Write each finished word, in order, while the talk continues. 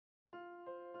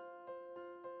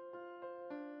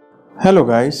Hello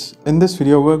guys, in this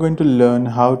video we're going to learn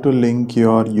how to link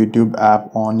your YouTube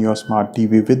app on your smart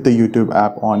TV with the YouTube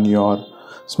app on your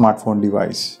smartphone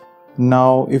device.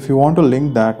 Now if you want to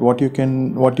link that, what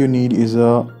you need is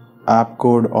a app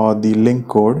code or the link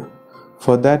code.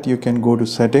 For that you can go to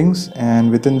settings, and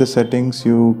within the settings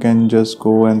you can just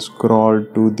go and scroll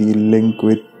to the link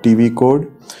with TV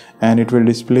code, and it will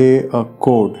display a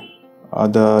code,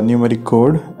 the numeric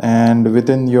code, and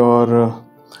within your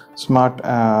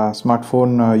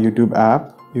smartphone YouTube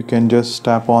app you can just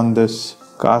tap on this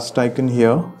cast icon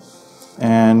here,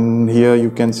 and here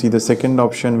you can see the second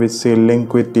option which say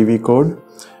link with TV code,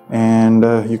 and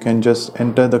you can just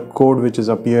enter the code which is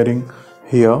appearing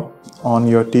here on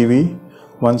your TV.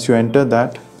 Once you enter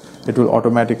that, it will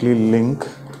automatically link.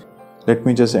 Let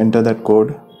me just enter that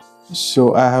code.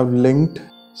 So I have linked,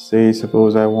 say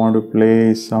suppose I want to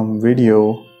play some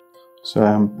video, so I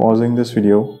am pausing this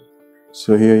video.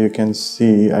 So here you can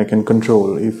see I can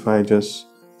control. If I just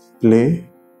play,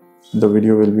 the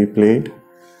video will be played,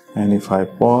 and if I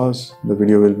pause, the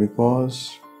video will be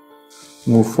paused.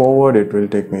 Move forward, it will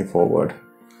take me forward.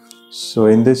 So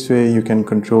in this way you can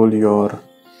control your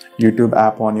YouTube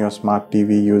app on your smart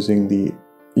TV using the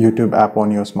YouTube app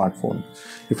on your smartphone.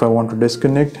 If I want to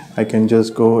disconnect, I can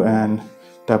just go and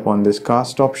tap on this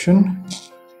cast option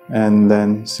and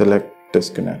then select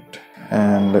disconnect,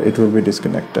 and it will be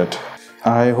disconnected.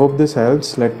 I hope this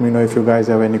helps. Let me know if you guys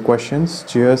have any questions.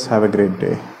 Cheers, have a great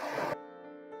day.